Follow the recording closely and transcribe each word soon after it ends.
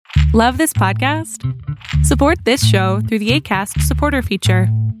Love this podcast? Support this show through the Acast supporter feature.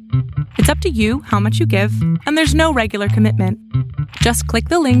 It's up to you how much you give, and there's no regular commitment. Just click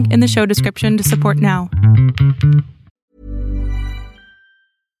the link in the show description to support now.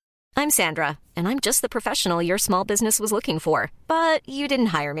 I'm Sandra, and I'm just the professional your small business was looking for. But you didn't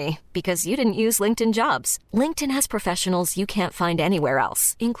hire me because you didn't use LinkedIn Jobs. LinkedIn has professionals you can't find anywhere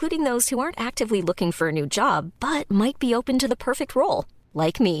else, including those who aren't actively looking for a new job, but might be open to the perfect role,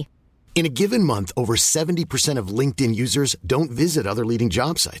 like me. In a given month, over 70% of LinkedIn users don't visit other leading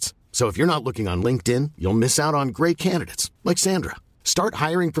job sites. So if you're not looking on LinkedIn, you'll miss out on great candidates like Sandra. Start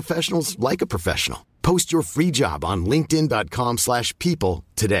hiring professionals like a professional. Post your free job on linkedin.com/people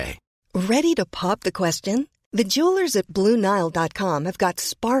today. Ready to pop the question? The jewelers at BlueNile.com have got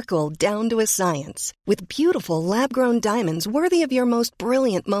sparkle down to a science with beautiful lab-grown diamonds worthy of your most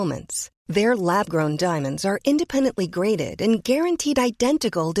brilliant moments. Their lab-grown diamonds are independently graded and guaranteed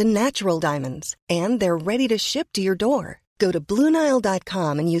identical to natural diamonds, and they're ready to ship to your door. Go to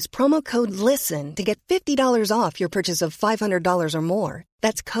BlueNile.com and use promo code LISTEN to get $50 off your purchase of $500 or more.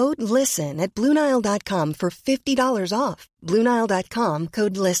 That's code LISTEN at BlueNile.com for $50 off. BlueNile.com,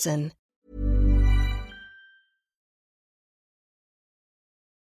 code LISTEN.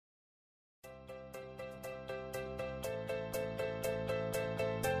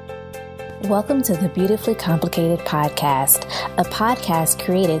 Welcome to the Beautifully Complicated Podcast, a podcast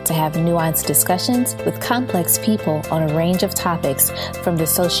created to have nuanced discussions with complex people on a range of topics, from the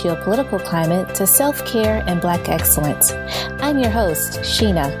socio-political climate to self-care and Black excellence. I'm your host,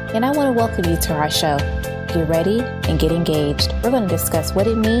 Sheena, and I want to welcome you to our show. Get ready and get engaged. We're going to discuss what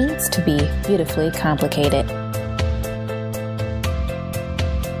it means to be beautifully complicated.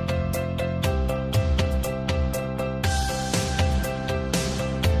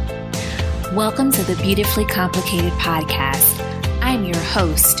 Welcome to the Beautifully Complicated Podcast. I'm your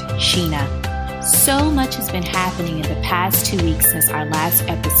host, Sheena. So much has been happening in the past 2 weeks since our last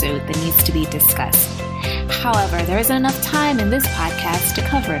episode that needs to be discussed. However, there isn't enough time in this podcast to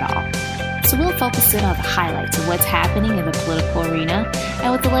cover it all. So we'll focus in on the highlights of what's happening in the political arena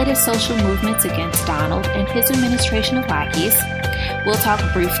and with the latest social movements against Donald and his administration of lackeys. We'll talk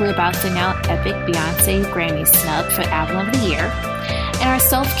briefly about the now epic Beyonce Grammy snub for Album of the Year. In our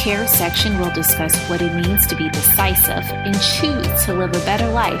self-care section, we'll discuss what it means to be decisive and choose to live a better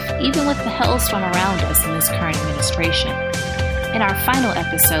life, even with the hailstorm around us in this current administration. In our final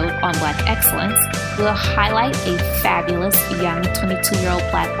episode on Black excellence, we'll highlight a fabulous young 22-year-old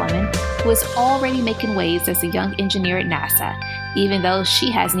Black woman who is already making waves as a young engineer at NASA, even though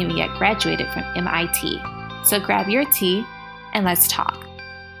she hasn't even yet graduated from MIT. So grab your tea and let's talk.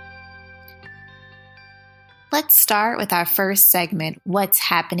 Let's start with our first segment, What's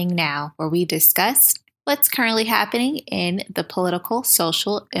Happening Now, where we discuss what's currently happening in the political,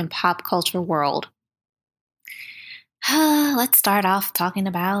 social, and pop culture world. Let's start off talking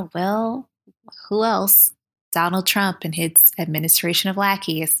about, well, who else? Donald Trump and his administration of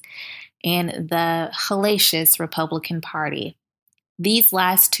lackeys and the hellacious Republican Party. These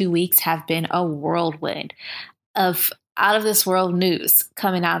last 2 weeks have been a whirlwind of out-of-this-world news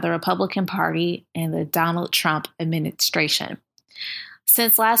coming out of the Republican Party and the Donald Trump administration.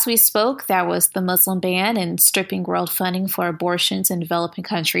 Since last we spoke, there was the Muslim ban and stripping world funding for abortions in developing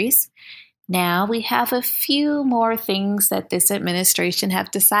countries. Now we have a few more things that this administration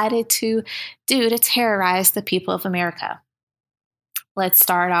have decided to do to terrorize the people of America. Let's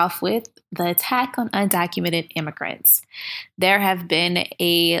start off with the attack on undocumented immigrants. There have been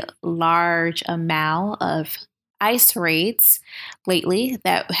a large amount of ICE raids lately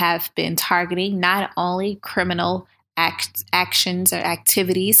that have been targeting not only criminal actions or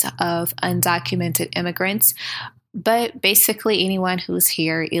activities of undocumented immigrants, but basically anyone who's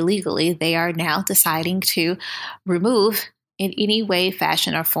here illegally. They are now deciding to remove in any way,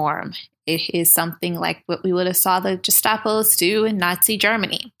 fashion, or form. It is something like what we would have saw the Gestapos do in Nazi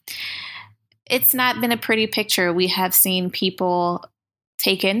Germany. It's not been a pretty picture. We have seen people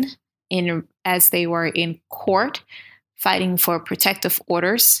taken in as they were in court fighting for protective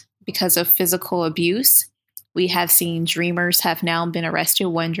orders because of physical abuse. We have seen dreamers have now been arrested.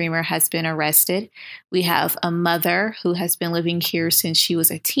 One dreamer has been arrested. We have a mother who has been living here since she was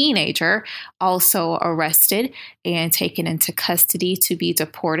a teenager, also arrested and taken into custody to be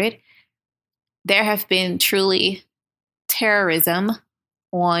deported. There have been truly terrorism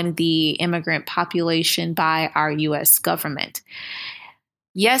on the immigrant population by our U.S. government.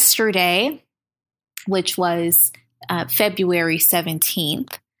 Yesterday, which was February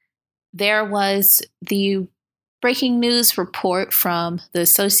 17th, there was the breaking news report from the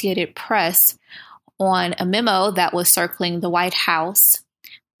Associated Press on a memo that was circling the White House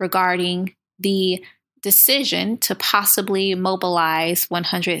regarding the decision to possibly mobilize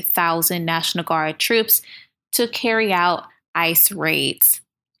 100,000 National Guard troops to carry out ICE raids.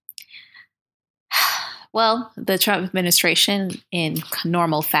 Well, the Trump administration, in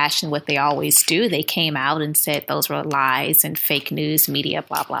normal fashion, what they always do, they came out and said those were lies and fake news, media,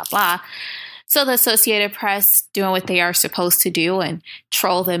 blah, blah, blah. So the Associated Press, doing what they are supposed to do and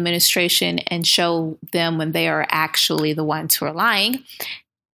troll the administration and show them when they are actually the ones who are lying,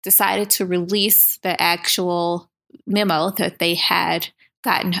 decided to release the actual memo that they had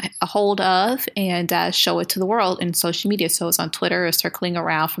gotten a hold of and show it to the world in social media. So it's on Twitter, or circling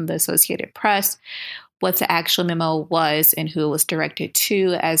around from the Associated Press, what the actual memo was and who it was directed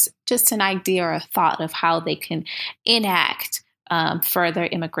to, as just an idea or a thought of how they can enact further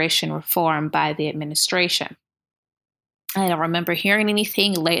immigration reform by the administration. I don't remember hearing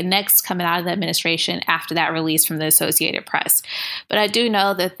anything next coming out of the administration after that release from the Associated Press. But I do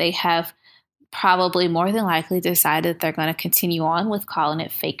know that they have probably more than likely decided they're going to continue on with calling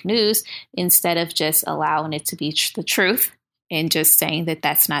it fake news instead of just allowing it to be the truth and just saying that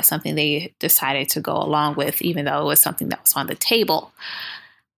that's not something they decided to go along with, even though it was something that was on the table.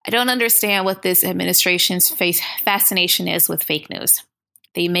 I don't understand what this administration's fascination is with fake news.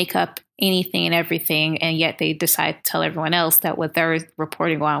 They make up anything and everything, and yet they decide to tell everyone else that what they're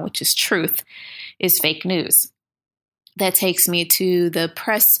reporting on, which is truth, is fake news. That takes me to the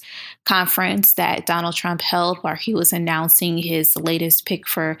press conference that Donald Trump held where he was announcing his latest pick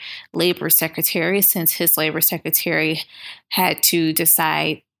for labor secretary, since his labor secretary had to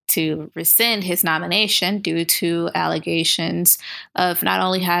decide to rescind his nomination due to allegations of not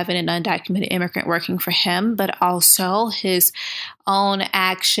only having an undocumented immigrant working for him, but also his own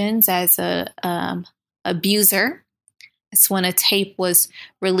actions as a abuser. It's when a tape was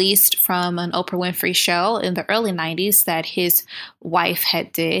released from an Oprah Winfrey show in the early 90s that his wife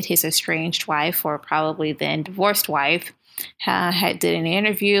did, his estranged wife, or probably then divorced wife, did an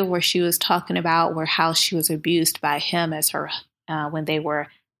interview where she was talking about how she was abused by him as her when they were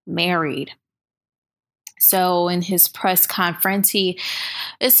married. So in his press conference, he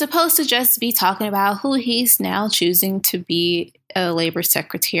is supposed to just be talking about who he's now choosing to be a labor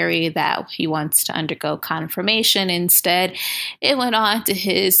secretary, that he wants to undergo confirmation. Instead, it went on to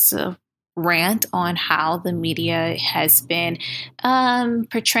his rant on how the media has been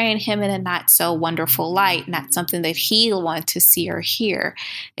portraying him in a not so wonderful light, not something that he wanted to see or hear.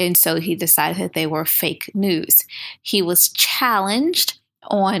 And so he decided that they were fake news. He was challenged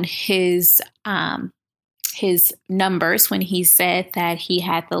on his numbers when he said that he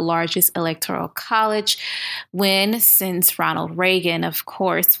had the largest electoral college win since Ronald Reagan. Of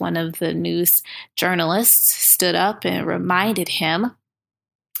course, one of the news journalists stood up and reminded him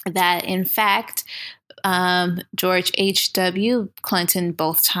that, in fact, George H.W. Clinton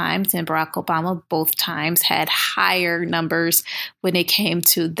both times and Barack Obama both times had higher numbers when it came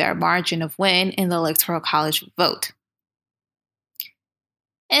to their margin of win in the electoral college vote.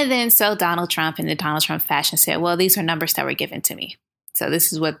 And then so Donald Trump, in the Donald Trump fashion, said, well, these are numbers that were given to me. So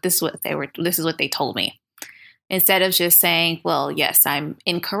this is what they told me. Instead of just saying, well, yes, I'm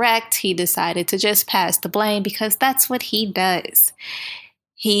incorrect, he decided to just pass the blame, because that's what he does.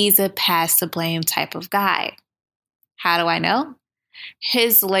 He's a pass the blame type of guy. How do I know?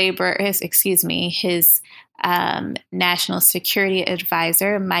 His national security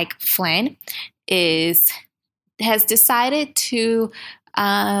advisor, Mike Flynn, has decided to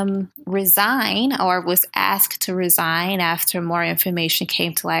resign, or was asked to resign after more information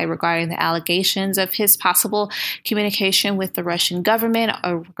came to light regarding the allegations of his possible communication with the Russian government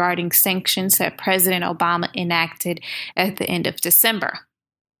or regarding sanctions that President Obama enacted at the end of December.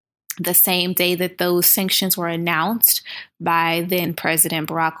 The same day that those sanctions were announced by then President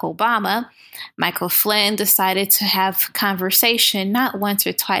Barack Obama, Michael Flynn decided to have conversation, not once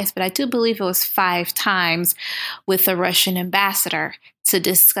or twice, but I do believe it was 5 times, with the Russian ambassador to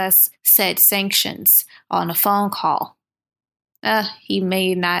discuss said sanctions on a phone call. He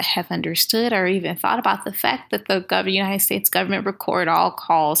may not have understood or even thought about the fact that the United States government record all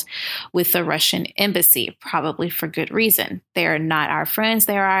calls with the Russian embassy, probably for good reason. They are not our friends,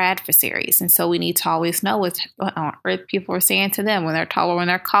 they are our adversaries. And so we need to always know what on earth people are saying to them when they're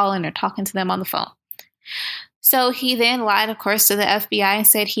calling or talking to them on the phone. So he then lied, of course, to the FBI and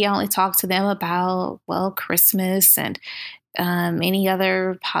said he only talked to them about, Christmas and any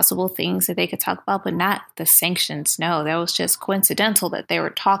other possible things that they could talk about, but not the sanctions. No, that was just coincidental that they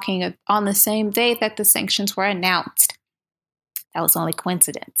were talking on the same day that the sanctions were announced. That was only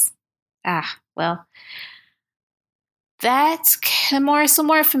coincidence. Some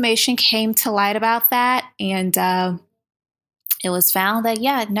more information came to light about that, and it was found that,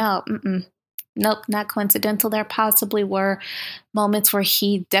 nope, not coincidental. There possibly were moments where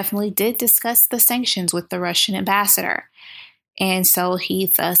he definitely did discuss the sanctions with the Russian ambassador. And so he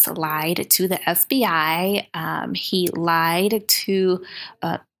thus lied to the FBI. He lied to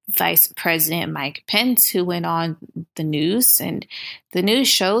Vice President Mike Pence, who went on the news, and the news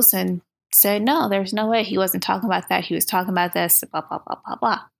shows and said, no, there's no way he wasn't talking about that. He was talking about this, blah, blah, blah, blah,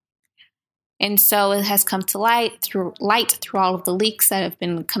 blah. And so it has come to light through all of the leaks that have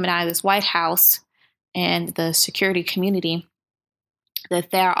been coming out of this White House and the security community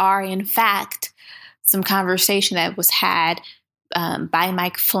that there are, in fact, some conversation that was had by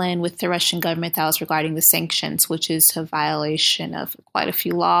Mike Flynn with the Russian government that was regarding the sanctions, which is a violation of quite a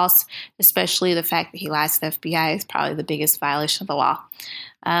few laws, especially the fact that he lies to the FBI is probably the biggest violation of the law.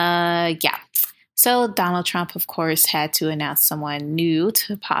 So Donald Trump, of course, had to announce someone new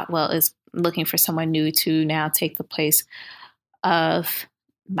is looking for someone new to now take the place of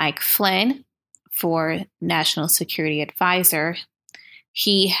Mike Flynn for National Security Advisor.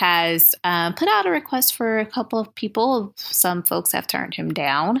 He has put out a request for a couple of people. Some folks have turned him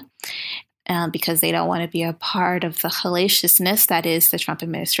down because they don't want to be a part of the hellaciousness that is the Trump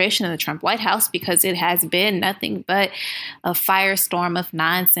administration and the Trump White House, because it has been nothing but a firestorm of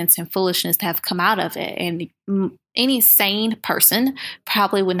nonsense and foolishness to have come out of it. And any sane person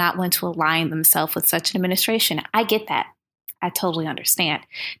probably would not want to align themselves with such an administration. I get that. I totally understand.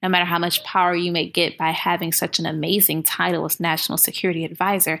 No matter how much power you may get by having such an amazing title as National Security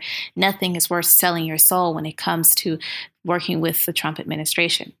Advisor, nothing is worth selling your soul when it comes to working with the Trump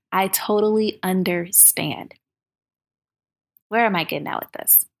administration. I totally understand. Where am I getting at with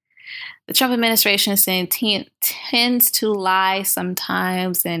this? The Trump administration tends to lie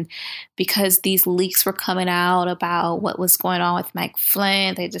sometimes, and because these leaks were coming out about what was going on with Mike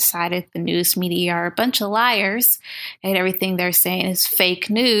Flynn, they decided the news media are a bunch of liars and everything they're saying is fake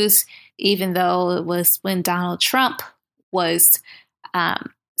news, even though it was when Donald Trump was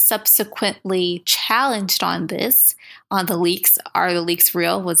subsequently challenged on the leaks. Are the leaks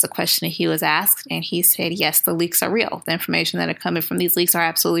real? Was the question that he was asked. And he said, yes, the leaks are real. The information that are coming from these leaks are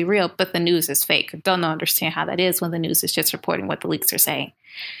absolutely real, but the news is fake. I don't understand how that is when the news is just reporting what the leaks are saying.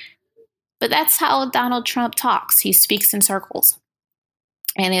 But that's how Donald Trump talks. He speaks in circles.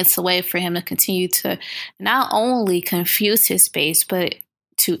 And it's a way for him to continue to not only confuse his base, but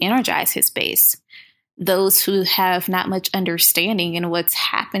to energize his base. Those who have not much understanding in what's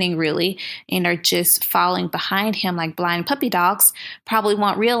happening really and are just following behind him like blind puppy dogs probably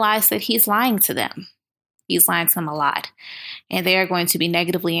won't realize that he's lying to them. He's lying to them a lot. And they are going to be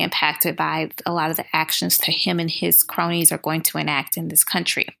negatively impacted by a lot of the actions that him and his cronies are going to enact in this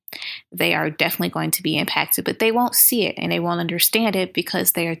country. They are definitely going to be impacted, but they won't see it and they won't understand it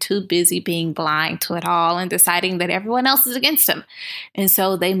because they are too busy being blind to it all and deciding that everyone else is against him. And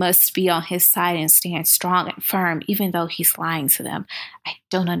so they must be on his side and stand strong and firm, even though he's lying to them. I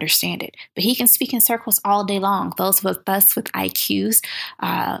don't understand it, but he can speak in circles all day long. Those of us with IQs,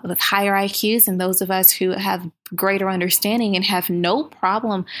 with higher IQs, and those of us who have greater understanding and have no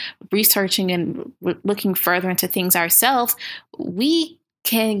problem researching and looking further into things ourselves, we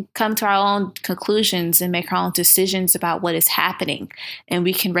can come to our own conclusions and make our own decisions about what is happening. And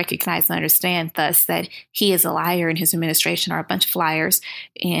we can recognize and understand thus that he is a liar and his administration are a bunch of liars,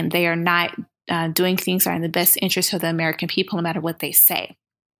 and they are not doing things that are in the best interest of the American people, no matter what they say.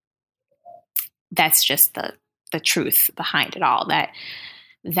 That's just the truth behind it all.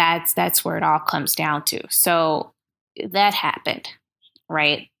 That's where it all comes down to. So that happened,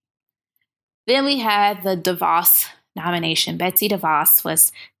 right? Then we had the DeVos nomination. Betsy DeVos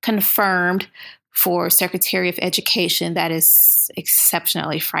was confirmed for Secretary of Education. That is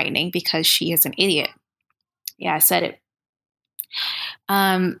exceptionally frightening because she is an idiot. Yeah, I said it.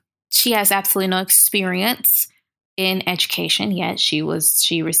 She has absolutely no experience in education, yet she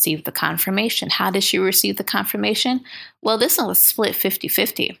received the confirmation. How did she receive the confirmation? Well, this one was split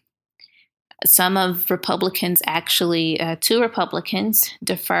 50-50. Some of Republicans actually, 2 Republicans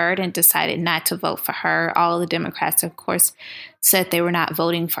deferred and decided not to vote for her. All of the Democrats, of course, said they were not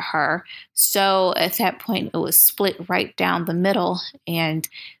voting for her. So at that point, it was split right down the middle. And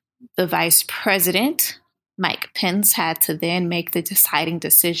the vice president, Mike Pence, had to then make the deciding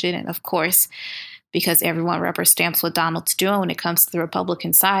decision. And of course, because everyone rubber stamps what Donald's doing when it comes to the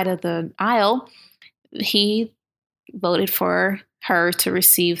Republican side of the aisle, he voted for her to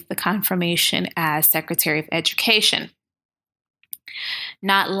receive the confirmation as Secretary of Education.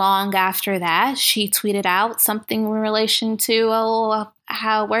 Not long after that, she tweeted out something in relation to,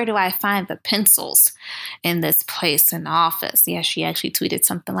 where do I find the pencils in this place in the office? Yeah, she actually tweeted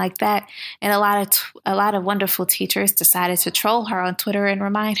something like that. And a lot of wonderful teachers decided to troll her on Twitter and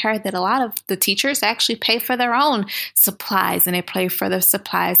remind her that a lot of the teachers actually pay for their own supplies, and they pay for the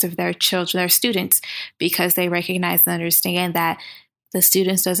supplies of their children, their students, because they recognize and understand that the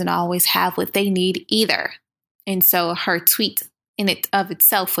students doesn't always have what they need either. And so her tweet in it of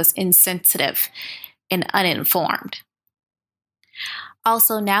itself was insensitive and uninformed.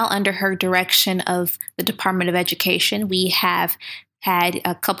 Also, now under her direction of the Department of Education, we have had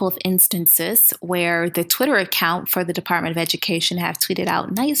a couple of instances where the Twitter account for the Department of Education have tweeted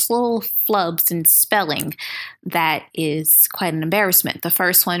out nice little flubs in spelling that is quite an embarrassment. The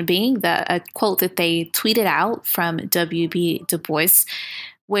first one being a quote that they tweeted out from W.B. Du Bois,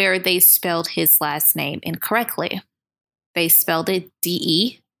 where they spelled his last name incorrectly. They spelled it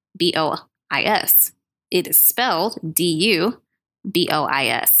D-E-B-O-I-S. It is spelled D-U-B-O-I-S.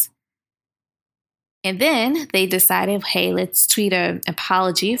 And then they decided, hey, let's tweet an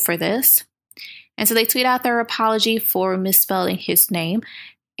apology for this. And so they tweet out their apology for misspelling his name,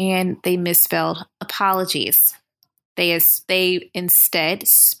 and they misspelled apologies. They instead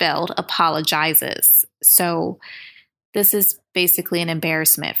spelled apologizes. So this is basically an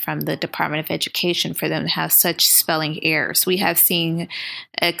embarrassment from the Department of Education for them to have such spelling errors. We have seen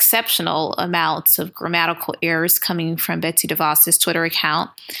exceptional amounts of grammatical errors coming from Betsy DeVos's Twitter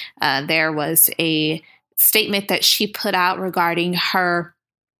account. There was a statement that she put out regarding her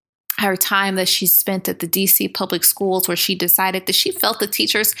time that she spent at the DC public schools, where she decided that she felt the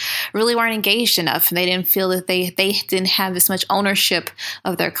teachers really weren't engaged enough, and they didn't feel that they didn't have as much ownership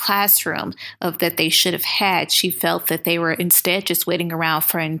of their classroom that they should have had. She felt that they were instead just waiting around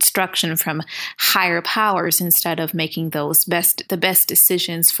for instruction from higher powers instead of making the best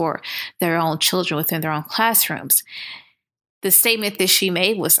decisions for their own children within their own classrooms. The statement that she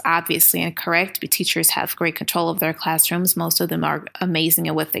made was obviously incorrect. Teachers have great control of their classrooms. Most of them are amazing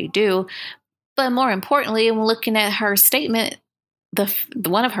at what they do. But more importantly, when looking at her statement, the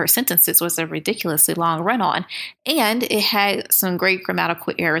one of her sentences was a ridiculously long run-on, and it had some great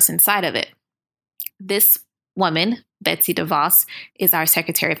grammatical errors inside of it. This woman, Betsy DeVos, is our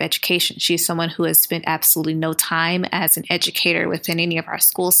Secretary of Education. She's someone who has spent absolutely no time as an educator within any of our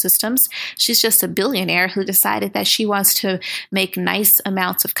school systems. She's just a billionaire who decided that she wants to make nice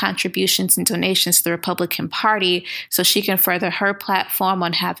amounts of contributions and donations to the Republican Party so she can further her platform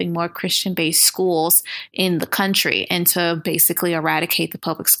on having more Christian-based schools in the country and to basically eradicate the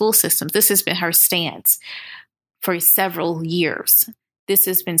public school system. This has been her stance for several years. This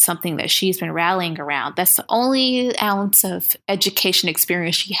has been something that she's been rallying around. That's the only ounce of education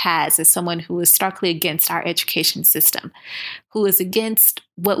experience she has, as someone who is starkly against our education system, who is against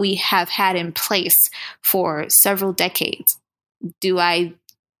what we have had in place for several decades. Do I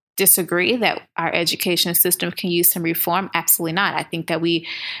disagree that our education system can use some reform? Absolutely not. I think that we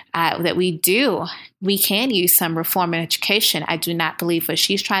can use some reform in education. I do not believe what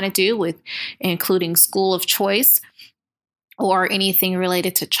she's trying to do with including school of choice or anything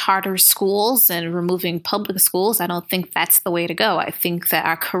related to charter schools and removing public schools. I don't think that's the way to go. I think that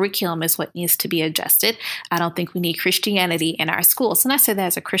our curriculum is what needs to be adjusted. I don't think we need Christianity in our schools. And I say that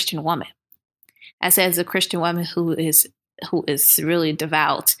as a Christian woman. I say as a Christian woman who is really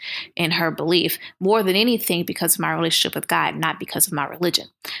devout in her belief, more than anything because of my relationship with God, not because of my religion.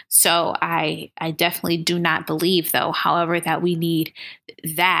 So I definitely do not believe, though, however, that we need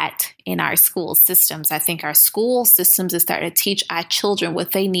that in our school systems. I think our school systems is starting to teach our children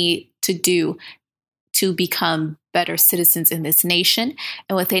what they need to do to become better citizens in this nation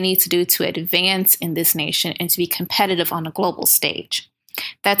and what they need to do to advance in this nation and to be competitive on a global stage.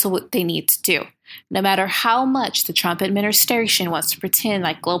 That's what they need to do. No matter how much the Trump administration wants to pretend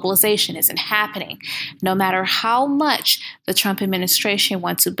like globalization isn't happening, no matter how much the Trump administration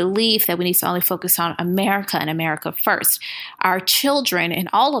wants to believe that we need to only focus on America and America first, our children and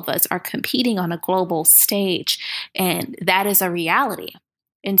all of us are competing on a global stage, and that is a reality.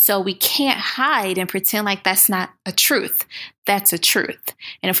 And so we can't hide and pretend like that's not a truth. That's a truth.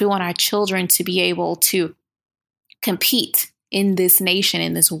 And if we want our children to be able to compete in this nation,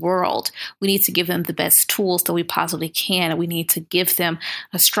 in this world, we need to give them the best tools that we possibly can. We need to give them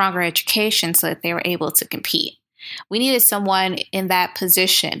a stronger education so that they were able to compete. We needed someone in that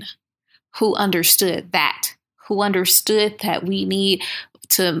position who understood that we need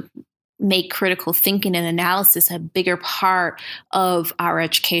to make critical thinking and analysis a bigger part of our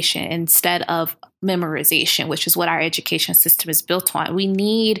education instead of memorization, which is what our education system is built on. We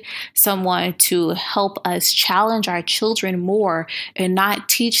need someone to help us challenge our children more and not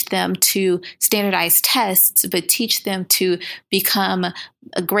teach them to standardize tests, but teach them to become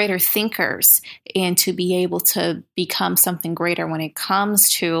greater thinkers and to be able to become something greater when it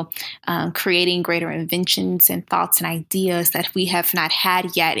comes to creating greater inventions and thoughts and ideas that we have not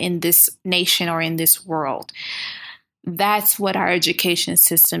had yet in this nation or in this world. That's what our education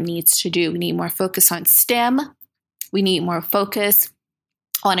system needs to do. We need more focus on STEM. We need more focus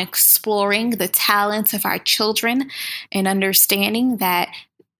on exploring the talents of our children and understanding that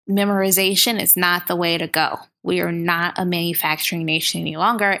memorization is not the way to go. We are not a manufacturing nation any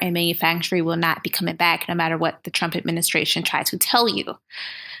longer, and manufacturing will not be coming back no matter what the Trump administration tries to tell you.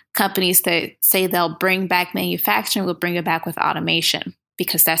 Companies that say they'll bring back manufacturing will bring it back with automation,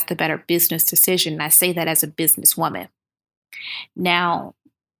 because that's the better business decision. And I say that as a businesswoman. Now,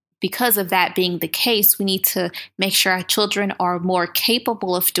 because of that being the case, we need to make sure our children are more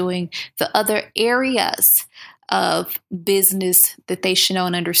capable of doing the other areas of business that they should know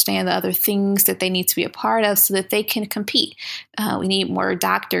and understand, the other things that they need to be a part of so that they can compete. We need more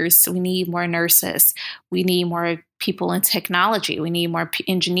doctors. We need more nurses. We need more people in technology. We need more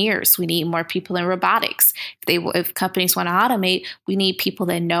engineers. We need more people in robotics. If companies want to automate, we need people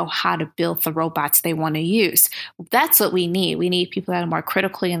that know how to build the robots they want to use. That's what we need. We need people that are more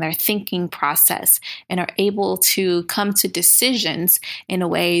critically in their thinking process and are able to come to decisions in a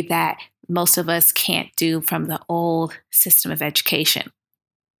way that most of us can't do from the old system of education.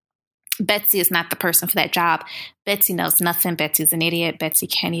 Betsy is not the person for that job. Betsy knows nothing. Betsy's an idiot. Betsy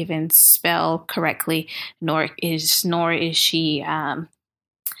can't even spell correctly, nor is she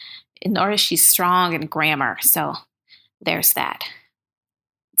strong in grammar. So there's that.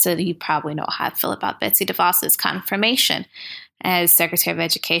 So you probably know how I feel about Betsy DeVos's confirmation as Secretary of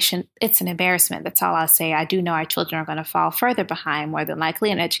Education. It's an embarrassment. That's all I'll say. I do know our children are going to fall further behind, more than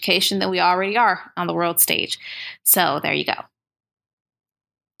likely, in education than we already are on the world stage. So there you go.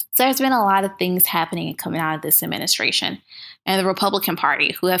 So there's been a lot of things happening and coming out of this administration and the Republican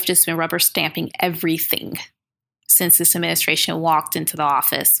Party, who have just been rubber stamping everything since this administration walked into the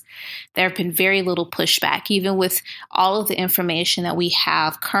office. There have been very little pushback, even with all of the information that we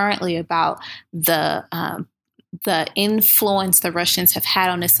have currently about the influence the Russians have had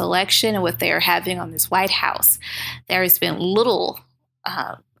on this election and what they are having on this White House. There has been very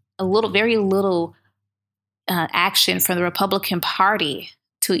little action from the Republican Party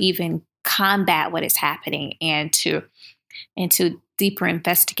to even combat what is happening and to deeper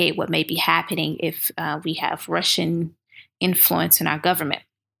investigate what may be happening if we have Russian influence in our government.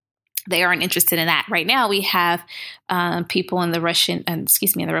 They aren't interested in that. Right now, we have people in the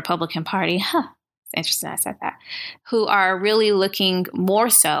Republican Party. It's interesting I said that. Who are really looking more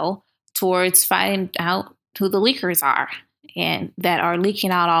so towards finding out who the leakers are and that are leaking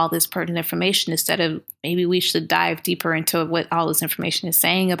out all this pertinent information, instead of maybe we should dive deeper into what all this information is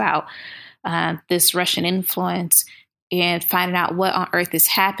saying about this Russian influence and finding out what on earth is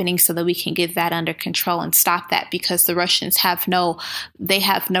happening so that we can get that under control and stop that, because the Russians have no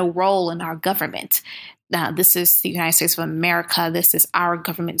role in our government. Now, this is the United States of America. This is our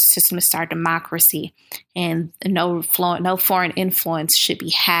government system. It's our democracy, and no foreign influence should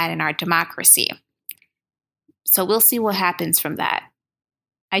be had in our democracy. So we'll see what happens from that.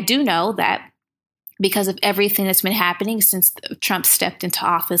 I do know that because of everything that's been happening since Trump stepped into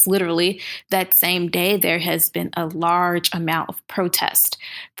office, literally that same day, there has been a large amount of protest.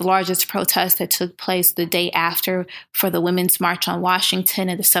 The largest protest that took place the day after for the Women's March on Washington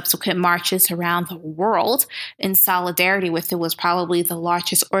and the subsequent marches around the world in solidarity with it was probably the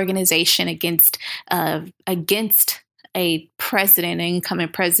largest organization against a president, an incoming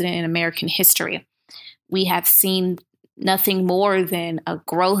president in American history. We have seen nothing more than a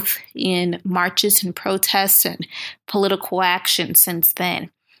growth in marches and protests and political action since then.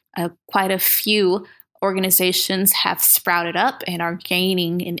 Quite a few organizations have sprouted up and are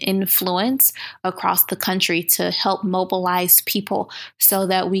gaining an influence across the country to help mobilize people so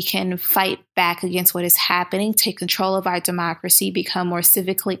that we can fight back against what is happening, take control of our democracy, become more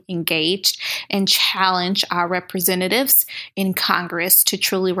civically engaged, and challenge our representatives in Congress to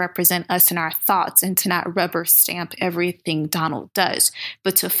truly represent us in our thoughts and to not rubber stamp everything Donald does,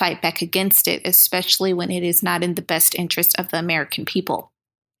 but to fight back against it, especially when it is not in the best interest of the American people.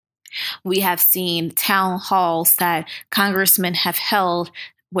 We have seen town halls that congressmen have held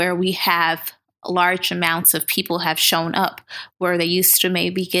where we have large amounts of people have shown up, where they used to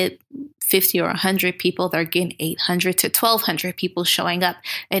maybe get 50 or 100 people. They're getting 800 to 1,200 people showing up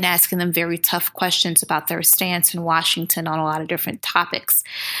and asking them very tough questions about their stance in Washington on a lot of different topics.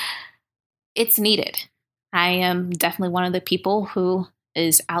 it's needed. I am definitely one of the people who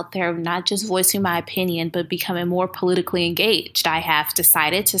is out there not just voicing my opinion, but becoming more politically engaged. I have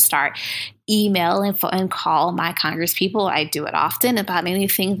decided to start email and call my Congress people. I do it often about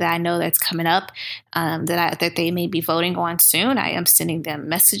anything that I know that's coming up that they may be voting on soon. I am sending them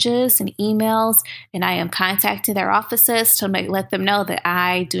messages and emails, and I am contacting their offices to let them know that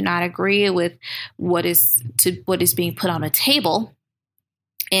I do not agree with what is being put on the table,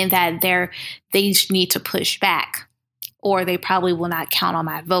 and that they need to push back, or they probably will not count on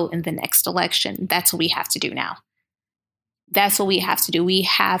my vote in the next election. That's what we have to do now. That's what we have to do. We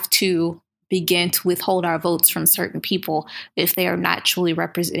have to begin to withhold our votes from certain people if they are not truly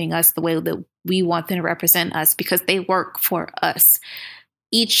representing us the way that we want them to represent us, because they work for us.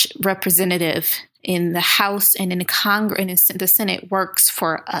 Each representative in the House and in the Congress and in the Senate works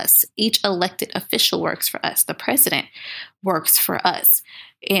for us. Each elected official works for us. The president works for us.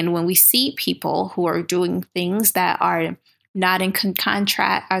 And when we see people who are doing things that are not in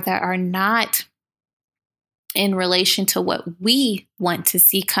contract or that are not in relation to what we want to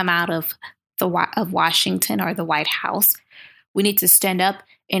see come out of Washington or the White House, we need to stand up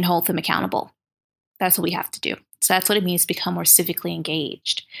and hold them accountable. That's what we have to do. So that's what it means to become more civically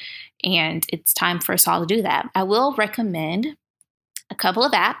engaged. And it's time for us all to do that. I will recommend a couple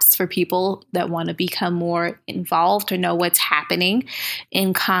of apps for people that want to become more involved or know what's happening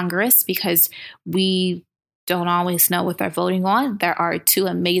in Congress, because we don't always know what they're voting on. There are 2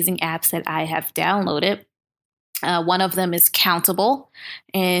 amazing apps that I have downloaded. One of them is Countable,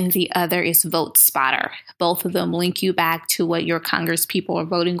 and the other is Vote Spotter. Both of them link you back to what your Congress people are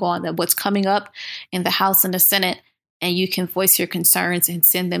voting on, that what's coming up in the House and the Senate, and you can voice your concerns and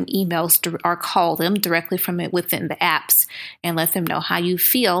send them emails or call them directly from within the apps and let them know how you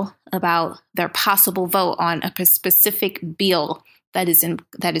feel about their possible vote on a specific bill that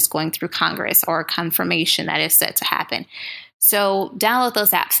is going through Congress, or a confirmation that is set to happen. So download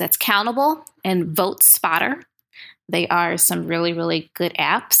those apps. That's Countable and Vote Spotter. They are some really, really good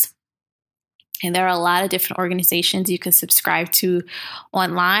apps. And there are a lot of different organizations you can subscribe to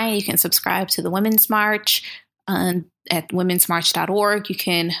online. You can subscribe to the Women's March at womensmarch.org. You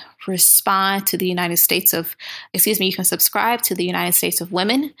can respond to you can subscribe to the United States of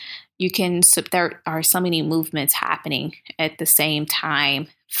Women. There are so many movements happening at the same time.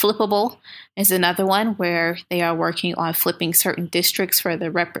 Flippable is another one where they are working on flipping certain districts for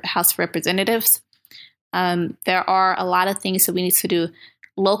the House of Representatives. There are a lot of things that we need to do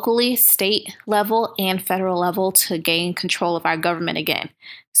locally, state level, and federal level to gain control of our government again.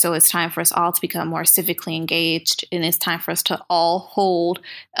 So it's time for us all to become more civically engaged, and it's time for us to all hold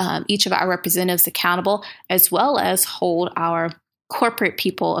each of our representatives accountable, as well as hold our corporate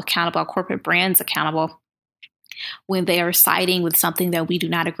people accountable, our corporate brands accountable when they are siding with something that we do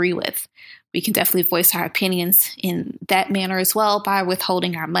not agree with. We can definitely voice our opinions in that manner as well by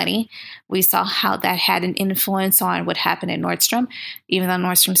withholding our money. We saw how that had an influence on what happened at Nordstrom, even though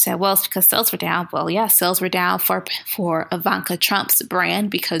Nordstrom said, well, it's because sales were down. Well, yeah, sales were down for Ivanka Trump's brand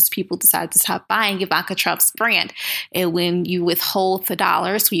because people decided to stop buying Ivanka Trump's brand. And when you withhold the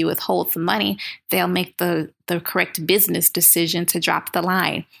dollars, when you withhold the money, they'll make the correct business decision to drop the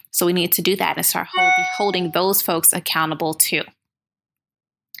line. So we need to do that and start holding those folks accountable too.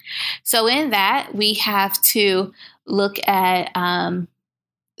 So in that, we have to look at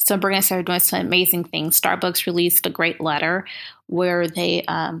some brands that are doing some amazing things. Starbucks released a great letter where they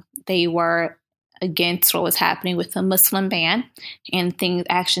were against what was happening with the Muslim ban and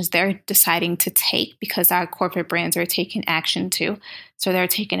actions they're deciding to take, because our corporate brands are taking action too. So they're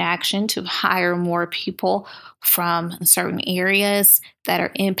taking action to hire more people from certain areas that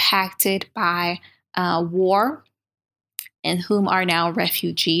are impacted by war, and whom are now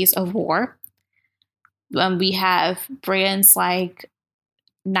refugees of war. We have brands like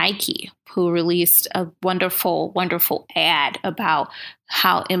Nike, who released a wonderful, wonderful ad about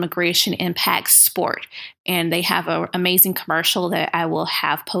how immigration impacts sport. And they have an amazing commercial that I will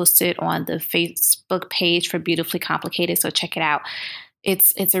have posted on the Facebook page for Beautifully Complicated. So check it out.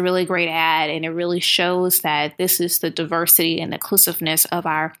 It's a really great ad, and it really shows that this is the diversity and inclusiveness of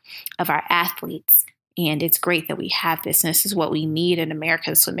our athletes. And it's great that we have this, and this is what we need in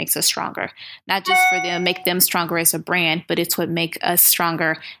America. It's what makes us stronger, not just for them, make them stronger as a brand, but it's what makes us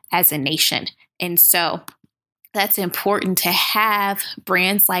stronger as a nation. And so that's important to have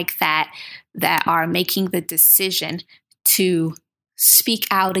brands like that are making the decision to speak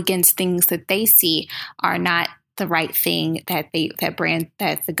out against things that they see are not the right thing that the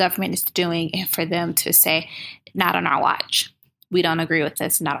government is doing, and for them to say, not on our watch. We don't agree with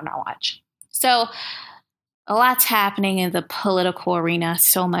this, not on our watch. So a lot's happening in the political arena.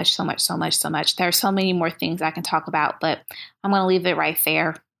 So much. There are so many more things I can talk about, but I'm going to leave it right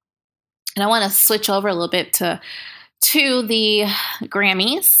there. And I want to switch over a little bit to the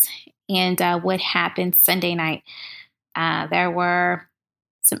Grammys and what happened Sunday night. There were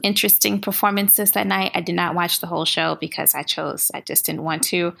some interesting performances that night. I did not watch the whole show because I just didn't want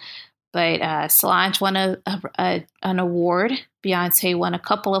to. But Solange won an award. Beyonce won a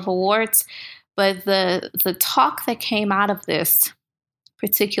couple of awards. But the talk that came out of this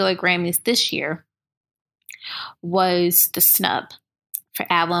particular Grammys this year was the snub for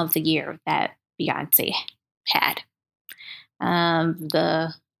Album of the Year that Beyonce had.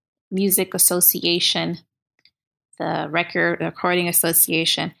 The Music Association, the Recording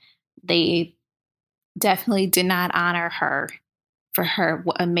Association, they definitely did not honor her for her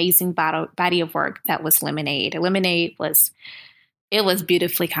amazing body of work that was Lemonade. Lemonade was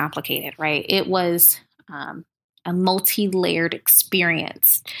beautifully complicated, right? It was a multi-layered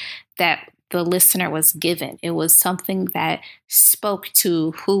experience that the listener was given. It was something that spoke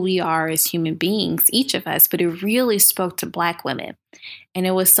to who we are as human beings, each of us, but it really spoke to Black women. And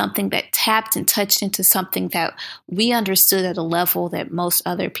it was something that tapped and touched into something that we understood at a level that most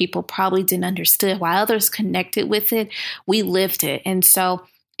other people probably didn't understand. While others connected with it, we lived it. And so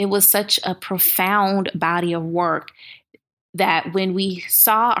it was such a profound body of work that when we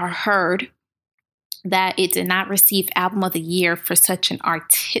saw or heard that it did not receive Album of the Year for such an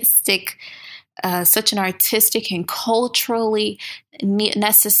artistic and culturally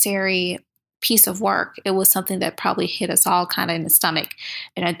necessary piece of work, it was something that probably hit us all kind of in the stomach.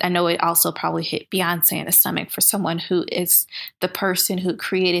 And I know it also probably hit Beyonce in the stomach for someone who is the person who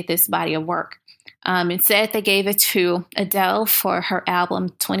created this body of work. Instead, they gave it to Adele for her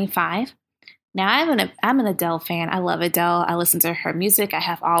album 25. Now, I'm an Adele fan. I love Adele. I listen to her music. I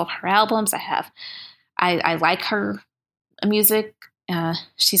have all of her albums. I like her music.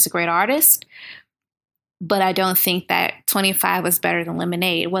 She's a great artist. But I don't think that 25 was better than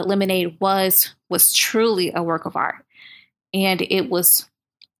Lemonade. What Lemonade was truly a work of art. And it was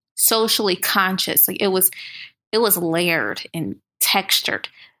socially conscious. Like it was layered and textured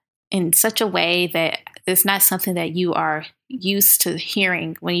in such a way that it's not something that you are used to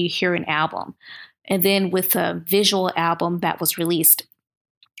hearing when you hear an album. And then with the visual album that was released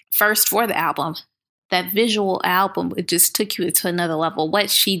first for the album, that visual album, it just took you to another level. What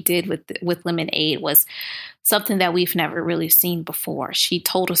she did with Lemonade was something that we've never really seen before. She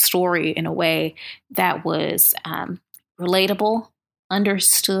told a story in a way that was relatable,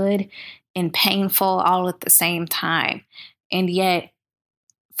 understood, and painful all at the same time. And yet,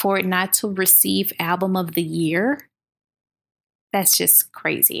 for it not to receive Album of the Year, that's just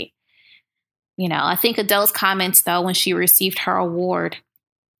crazy. You know, I think Adele's comments, though, when she received her award,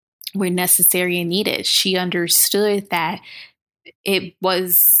 were necessary and needed. She understood that it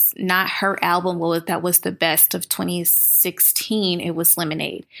was not her album that was the best of 2016. It was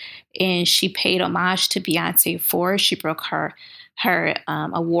Lemonade. And she paid homage to Beyonce for it. She broke her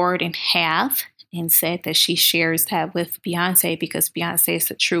award in half and said that she shares that with Beyonce because Beyonce is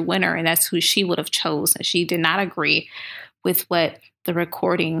a true winner and that's who she would have chosen. She did not agree with what the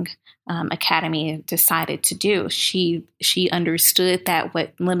Recording Academy decided to do. She understood that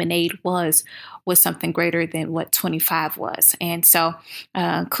what Lemonade was something greater than what 25 was. And so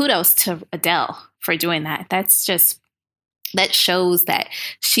kudos to Adele for doing that. That shows that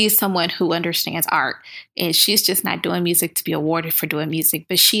she's someone who understands art, and she's just not doing music to be awarded for doing music,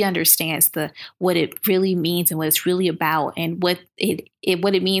 but she understands what it really means and what it's really about and what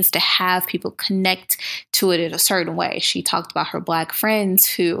it means to have people connect to it in a certain way. She talked about her Black friends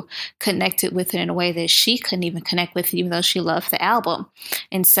who connected with it in a way that she couldn't even connect with, even though she loved the album.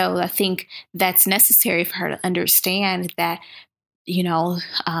 And so I think that's necessary for her to understand that, you know,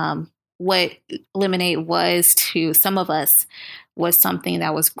 what Lemonade was to some of us was something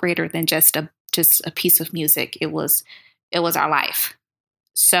that was greater than just a piece of music. It was our life.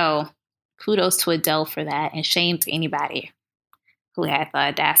 So kudos to Adele for that, and shame to anybody who had the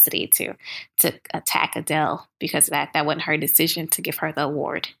audacity to attack Adele because of that. That wasn't her decision to give her the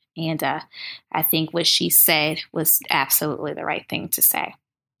award. And I think what she said was absolutely the right thing to say.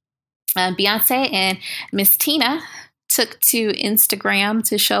 Beyonce and Miss Tina took to Instagram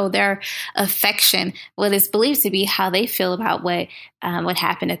to show their affection, what is believed to be how they feel about what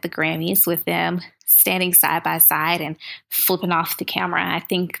happened at the Grammys, with them standing side by side and flipping off the camera. I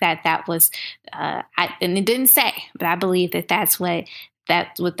think that was, and it didn't say, but I believe that's what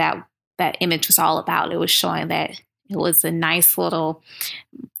that image was all about. It was showing that it was a nice little,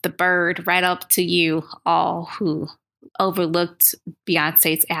 the bird right up to you all who overlooked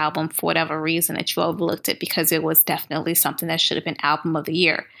Beyonce's album for whatever reason, that you overlooked it, because it was definitely something that should have been album of the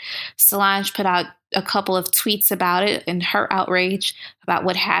year. Solange put out a couple of tweets about it and her outrage about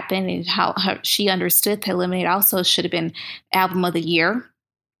what happened and how she understood that Lemonade also should have been album of the year.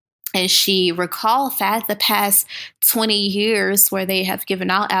 And she recalled that the past 20 years where they have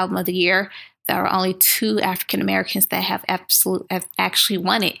given out album of the year, there are only 2 African Americans that have actually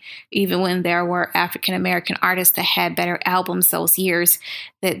won it, even when there were African American artists that had better albums those years,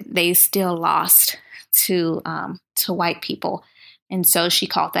 that they still lost to white people. And so she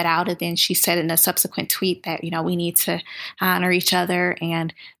called that out. And then she said in a subsequent tweet that, we need to honor each other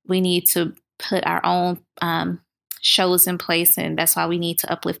and we need to put our own shows in place. And that's why we need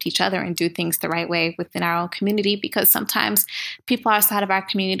to uplift each other and do things the right way within our own community, because sometimes people outside of our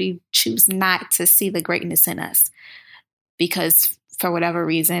community choose not to see the greatness in us because for whatever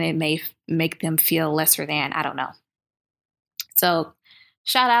reason, it may make them feel lesser than. I don't know. So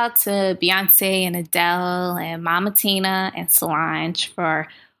shout out to Beyonce and Adele and Mama Tina and Solange for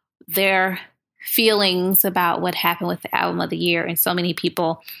their feelings about what happened with the album of the year, and so many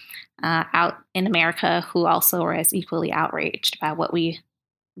people out in America who also were as equally outraged by what we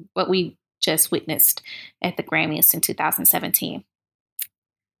just witnessed at the Grammys in 2017.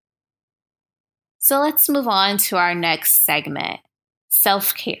 So let's move on to our next segment,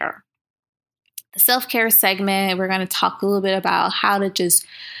 self-care. The self-care segment, we're going to talk a little bit about how to just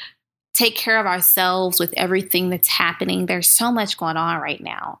take care of ourselves with everything that's happening. There's so much going on right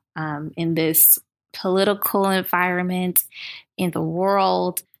now in this political environment, in the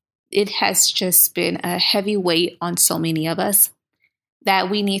world. It has just been a heavy weight on so many of us that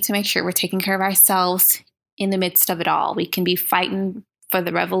we need to make sure we're taking care of ourselves in the midst of it all. We can be fighting for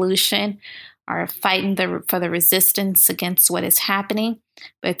the revolution or fighting for the resistance against what is happening,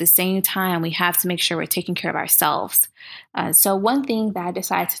 but at the same time, we have to make sure we're taking care of ourselves. So one thing that I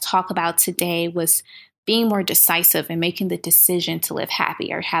decided to talk about today was being more decisive and making the decision to live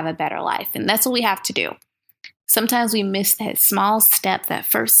happy or have a better life. And that's what we have to do. Sometimes we miss that small step, that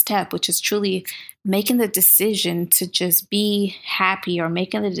first step, which is truly making the decision to just be happy or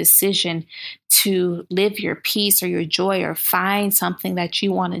making the decision to live your peace or your joy or find something that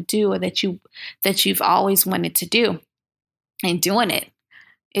you want to do or that you've always wanted to do and doing it.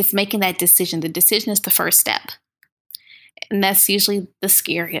 It's making that decision. The decision is the first step. And that's usually the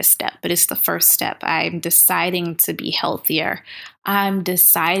scariest step, but it's the first step. I'm deciding to be healthier. I'm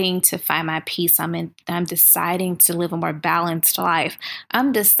deciding to find my peace. I'm deciding to live a more balanced life.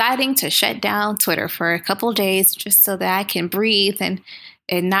 I'm deciding to shut down Twitter for a couple of days just so that I can breathe and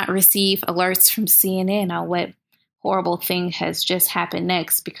not receive alerts from CNN on what horrible thing has just happened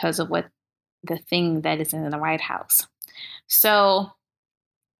next because of what the thing that is in the White House. So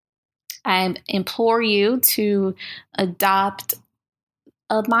I implore you to adopt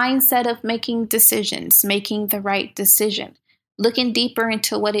a mindset of making decisions, making the right decision, looking deeper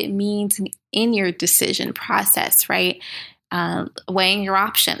into what it means in your decision process, right? Weighing your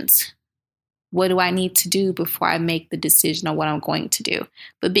options. What do I need to do before I make the decision on what I'm going to do?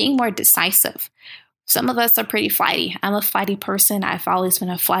 But being more decisive. Some of us are pretty flighty. I'm a flighty person. I've always been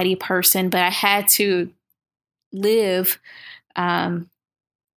a flighty person, but I had to live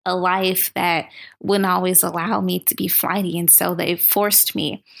a life that wouldn't always allow me to be flighty. And so they forced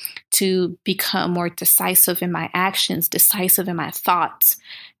me to become more decisive in my actions, decisive in my thoughts,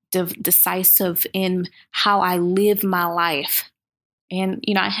 decisive in how I live my life. And,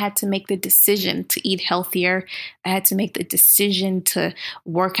 I had to make the decision to eat healthier. I had to make the decision to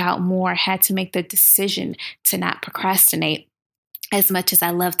work out more. I had to make the decision to not procrastinate. As much as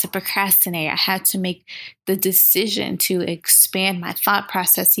I love to procrastinate, I had to make the decision to expand my thought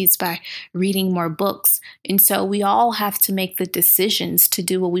processes by reading more books. And so we all have to make the decisions to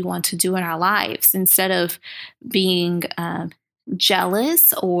do what we want to do in our lives instead of being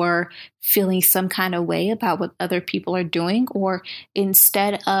jealous or feeling some kind of way about what other people are doing, or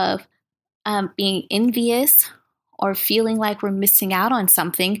instead of being envious or feeling like we're missing out on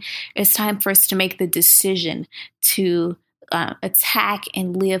something. It's time for us to make the decision to attack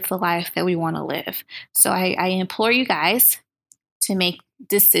and live the life that we want to live. So I implore you guys to make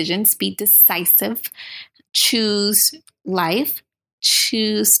decisions, be decisive, choose life,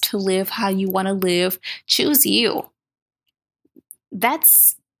 choose to live how you want to live, choose you.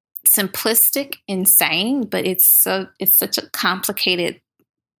 That's simplistic and saying, but it's such a complicated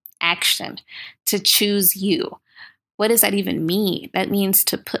action to choose you. What does that even mean? That means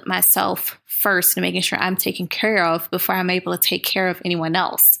to put myself first and making sure I'm taken care of before I'm able to take care of anyone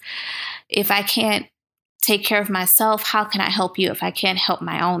else. If I can't take care of myself, how can I help you if I can't help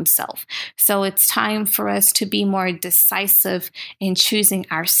my own self? So it's time for us to be more decisive in choosing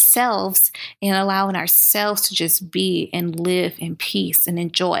ourselves and allowing ourselves to just be and live in peace and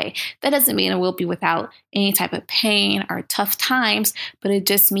enjoy. That doesn't mean it will be without any type of pain or tough times, but it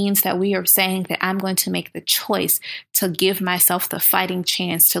just means that we are saying that I'm going to make the choice to give myself the fighting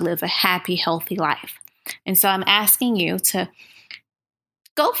chance to live a happy, healthy life. And so I'm asking you to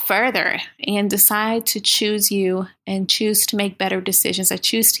go further and decide to choose you and choose to make better decisions, or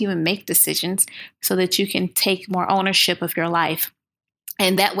choose to even make decisions so that you can take more ownership of your life.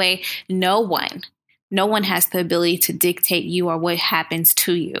 And that way, no one has the ability to dictate you or what happens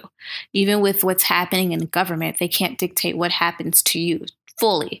to you. Even with what's happening in government, they can't dictate what happens to you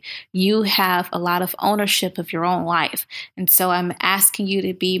fully. You have a lot of ownership of your own life. And so I'm asking you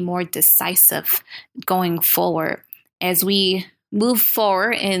to be more decisive going forward as we move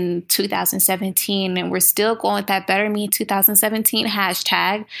forward in 2017, and we're still going with that Better Me 2017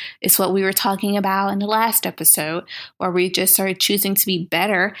 hashtag. It's what we were talking about in the last episode, where we just started choosing to be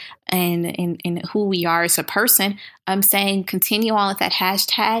better in who we are as a person. I'm saying continue on with that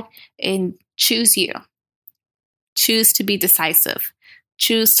hashtag and choose you. Choose to be decisive.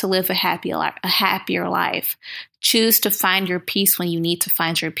 Choose to live a happier life. Choose to find your peace when you need to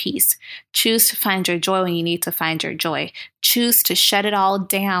find your peace. Choose to find your joy when you need to find your joy. Choose to shut it all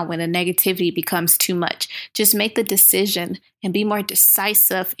down when the negativity becomes too much. Just make the decision and be more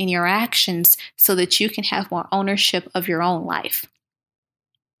decisive in your actions so that you can have more ownership of your own life.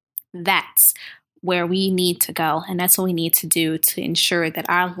 That's where we need to go, and that's what we need to do to ensure that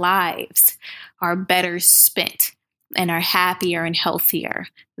our lives are better spent and are happier and healthier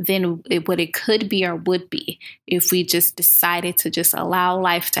than what it could be or would be if we just decided to just allow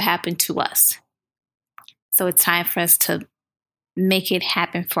life to happen to us. So it's time for us to make it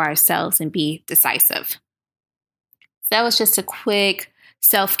happen for ourselves and be decisive. So that was just a quick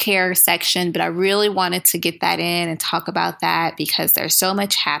self-care section, but I really wanted to get that in and talk about that because there's so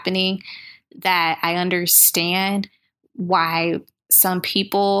much happening that I understand why some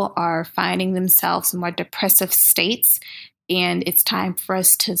people are finding themselves in more depressive states, and it's time for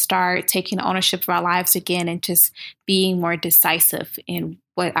us to start taking ownership of our lives again and just being more decisive in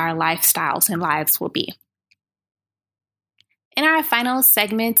what our lifestyles and lives will be. In our final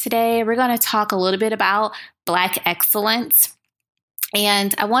segment today, we're going to talk a little bit about Black excellence.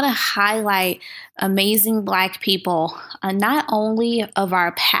 And I want to highlight amazing Black people, not only of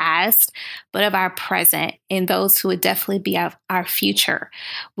our past, but of our present, and those who would definitely be our future.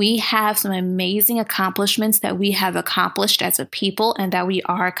 We have some amazing accomplishments that we have accomplished as a people and that we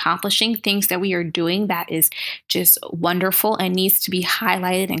are accomplishing, things that we are doing that is just wonderful and needs to be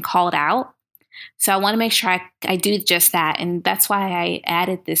highlighted and called out. So I want to make sure I do just that. And that's why I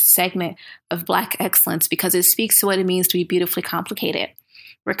added this segment of Black excellence, because it speaks to what it means to be beautifully complicated.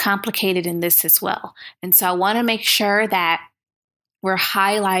 We're complicated in this as well. And so I want to make sure that we're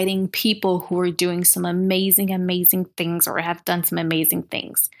highlighting people who are doing some amazing, amazing things or have done some amazing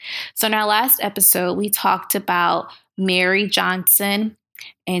things. So in our last episode, we talked about Mary Jackson,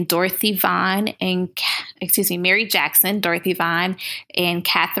 Dorothy Vaughan, and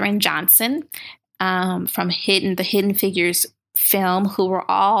Katherine Johnson from the Hidden Figures film, who were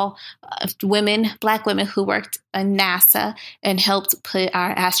all Black women who worked at NASA and helped put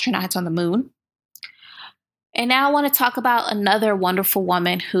our astronauts on the moon. And now I want to talk about another wonderful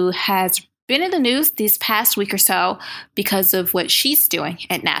woman who has been in the news these past week or so because of what she's doing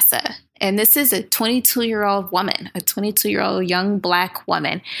at NASA. And this is a 22-year-old woman, a 22-year-old young Black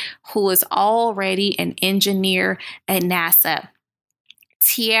woman who is already an engineer at NASA,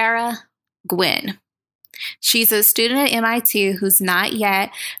 Tiara Gwynn. She's a student at MIT who's not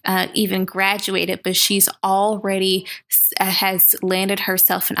yet even graduated, but she's already has landed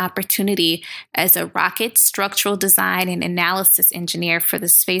herself an opportunity as a rocket structural design and analysis engineer for the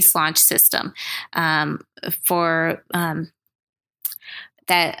Space Launch System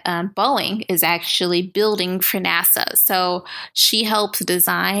that Boeing is actually building for NASA. So she helps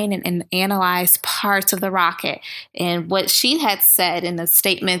design and analyze parts of the rocket. And what she had said in a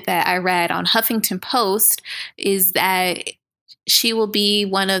statement that I read on Huffington Post is that she will be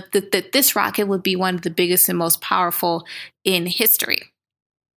this rocket will be one of the biggest and most powerful in history.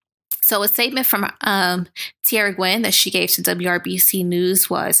 So a statement from Tiara Gwynn that she gave to WRBC News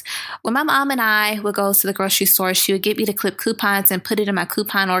was, when my mom and I would go to the grocery store, she would get me to clip coupons and put it in my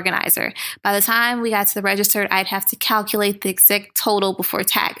coupon organizer. By the time we got to the register, I'd have to calculate the exact total before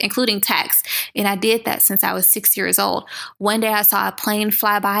tax, including tax. And I did that since I was 6 years old. One day I saw a plane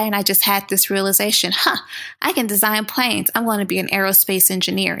fly by and I just had this realization, I can design planes. I'm going to be an aerospace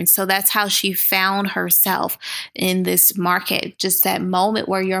engineer. And so that's how she found herself in this market. Just that moment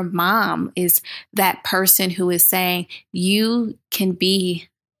where your mom is that person who is saying, you can be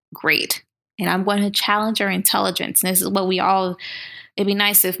great. And I'm going to challenge your intelligence. And this is what it'd be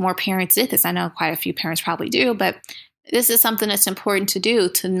nice if more parents did this. I know quite a few parents probably do, but this is something that's important to do,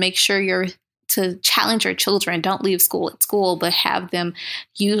 to make sure to challenge your children. Don't leave school at school, but have them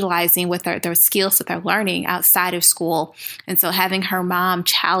utilizing what their skills that they're learning outside of school. And so having her mom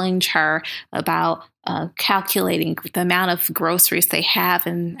challenge her about calculating the amount of groceries they have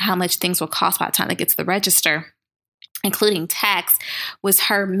and how much things will cost by the time they get to the register, including tax, was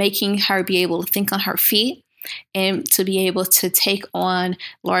her making her be able to think on her feet and to be able to take on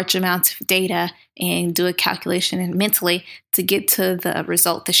large amounts of data and do a calculation and mentally to get to the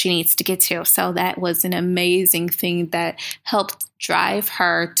result that she needs to get to. So that was an amazing thing that helped drive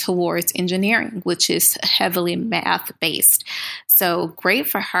her towards engineering, which is heavily math-based. So great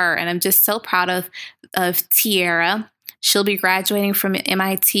for her. And I'm just so proud of Tiara. She'll be graduating from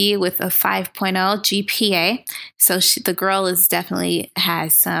MIT with a 5.0 GPA. So the girl is definitely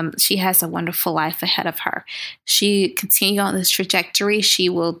she has a wonderful life ahead of her. She continues on this trajectory. She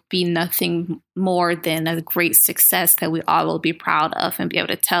will be nothing more than a great success that we all will be proud of and be able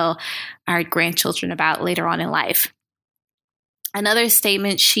to tell our grandchildren about later on in life. Another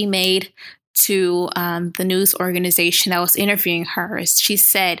statement she made to the news organization that was interviewing her is she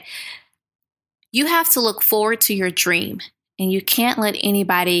said, you have to look forward to your dream, and you can't let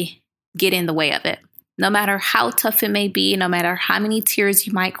anybody get in the way of it. No matter how tough it may be, no matter how many tears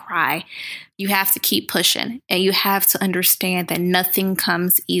you might cry, you have to keep pushing, and you have to understand that nothing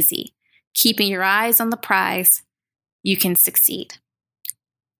comes easy. Keeping your eyes on the prize, you can succeed.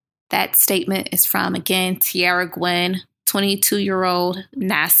 That statement is from, again, Tiara Gwynn, 22-year-old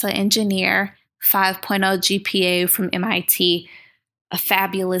NASA engineer, 5.0 GPA from MIT, a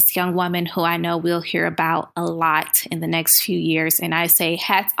fabulous young woman who I know we'll hear about a lot in the next few years. And I say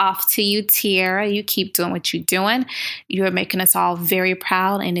hats off to you, Tiara. You keep doing what you're doing. You are making us all very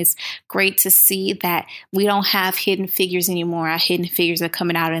proud. And it's great to see that we don't have hidden figures anymore. Our hidden figures are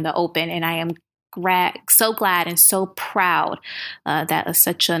coming out in the open. And I am so glad and so proud that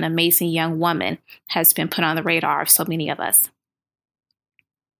such an amazing young woman has been put on the radar of so many of us.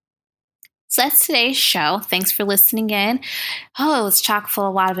 So that's today's show. Thanks for listening in. It was chock full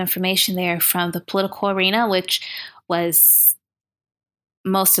of a lot of information there from the political arena, which was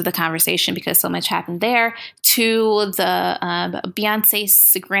most of the conversation because so much happened there, to the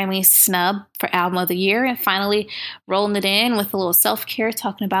Beyonce's Grammy snub for Album of the Year, and finally rolling it in with a little self-care,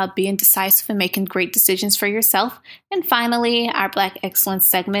 talking about being decisive and making great decisions for yourself. And finally, our Black Excellence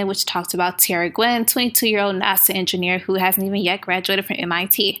segment, which talked about Tiara Gwynn, 22-year-old NASA engineer who hasn't even yet graduated from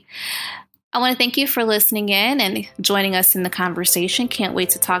MIT. I want to thank you for listening in and joining us in the conversation. Can't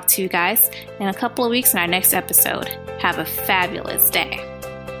wait to talk to you guys in a couple of weeks in our next episode. Have a fabulous day.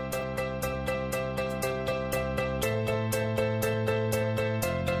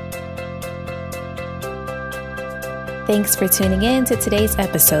 Thanks for tuning in to today's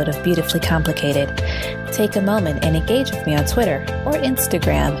episode of Beautifully Complicated. Take a moment and engage with me on Twitter or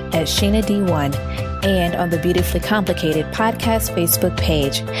Instagram at SheenaD1 and on the Beautifully Complicated podcast Facebook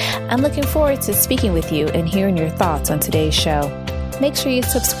page. I'm looking forward to speaking with you and hearing your thoughts on today's show. Make sure you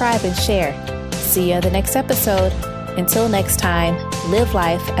subscribe and share. See you on the next episode. Until next time, live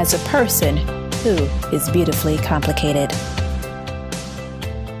life as a person who is beautifully complicated.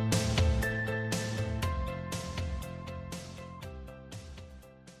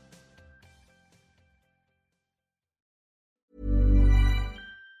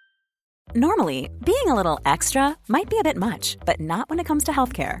 Normally, being a little extra might be a bit much, but not when it comes to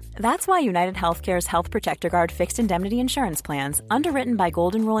healthcare. That's why United Healthcare's Health Protector Guard fixed indemnity insurance plans, underwritten by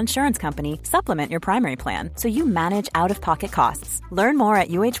Golden Rule Insurance Company, supplement your primary plan so you manage out-of-pocket costs. Learn more at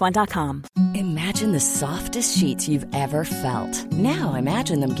UH1.com. Imagine the softest sheets you've ever felt. Now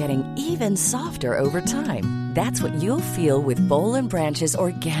imagine them getting even softer over time. That's what you'll feel with Boll & Branch's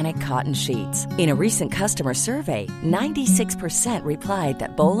organic cotton sheets. In a recent customer survey, 96% replied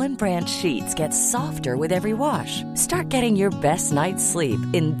that Boll & Branch sheets get softer with every wash. Start getting your best night's sleep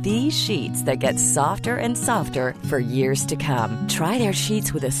in these sheets that get softer and softer for years to come. Try their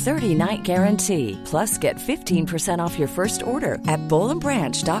sheets with a 30-night guarantee. Plus, get 15% off your first order at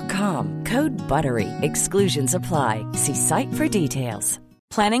bollandbranch.com. Code BUTTERY. Exclusions apply. See site for details.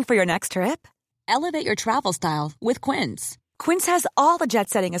 Planning for your next trip? Elevate your travel style with Quince. Quince has all the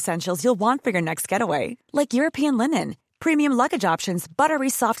jet-setting essentials you'll want for your next getaway, like European linen, premium luggage options, buttery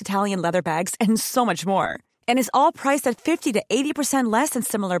soft Italian leather bags, and so much more. And is all priced at 50 to 80% less than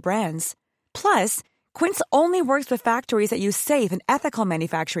similar brands. Plus, Quince only works with factories that use safe and ethical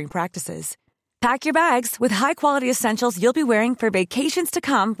manufacturing practices. Pack your bags with high-quality essentials you'll be wearing for vacations to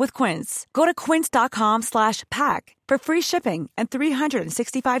come with Quince. Go to quince.com/pack for free shipping and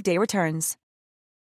 365-day returns.